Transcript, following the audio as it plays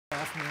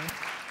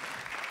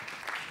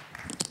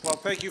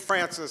thank you,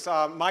 Francis.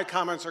 My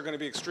comments are going to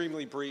be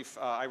extremely brief.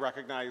 I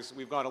recognize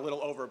we've gone a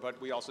little over, but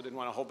we also didn't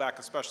want to hold back,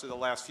 especially the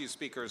last few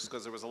speakers,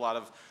 because there was a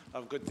lot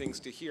of good things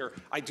to hear.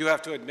 I do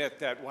have to admit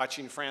that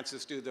watching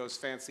Francis do those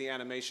fancy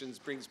animations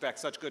brings back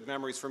such good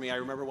memories for me. I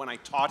remember when I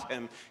taught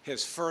him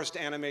his first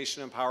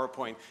animation in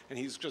PowerPoint, and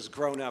he's just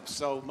grown up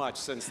so much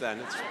since then.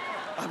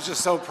 I'm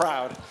just so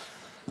proud.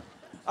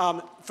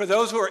 For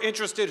those who are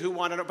interested, who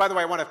want to know, by the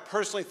way, I want to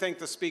personally thank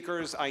the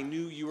speakers. I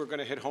knew you were going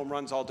to hit home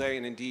runs all day,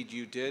 and indeed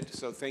you did,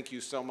 so thank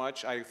you so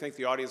much. I thank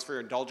the audience for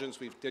your indulgence.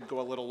 We did go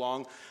a little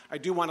long. I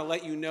do want to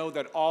let you know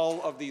that all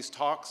of these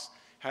talks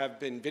have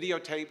been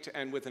videotaped,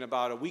 and within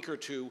about a week or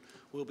two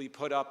will be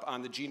put up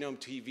on the Genome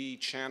TV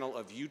channel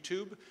of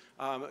YouTube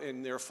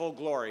in their full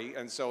glory.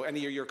 And so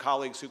any of your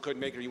colleagues who couldn't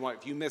make it,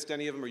 if you missed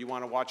any of them or you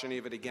want to watch any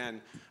of it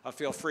again,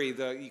 feel free.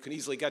 You can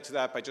easily get to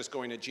that by just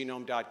going to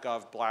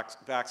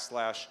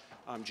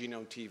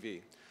genome.gov/Genome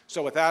TV.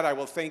 So with that, I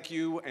will thank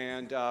you,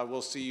 and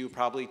we'll see you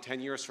probably 10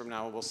 years from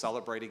now, and we'll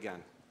celebrate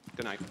again.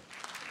 Good night.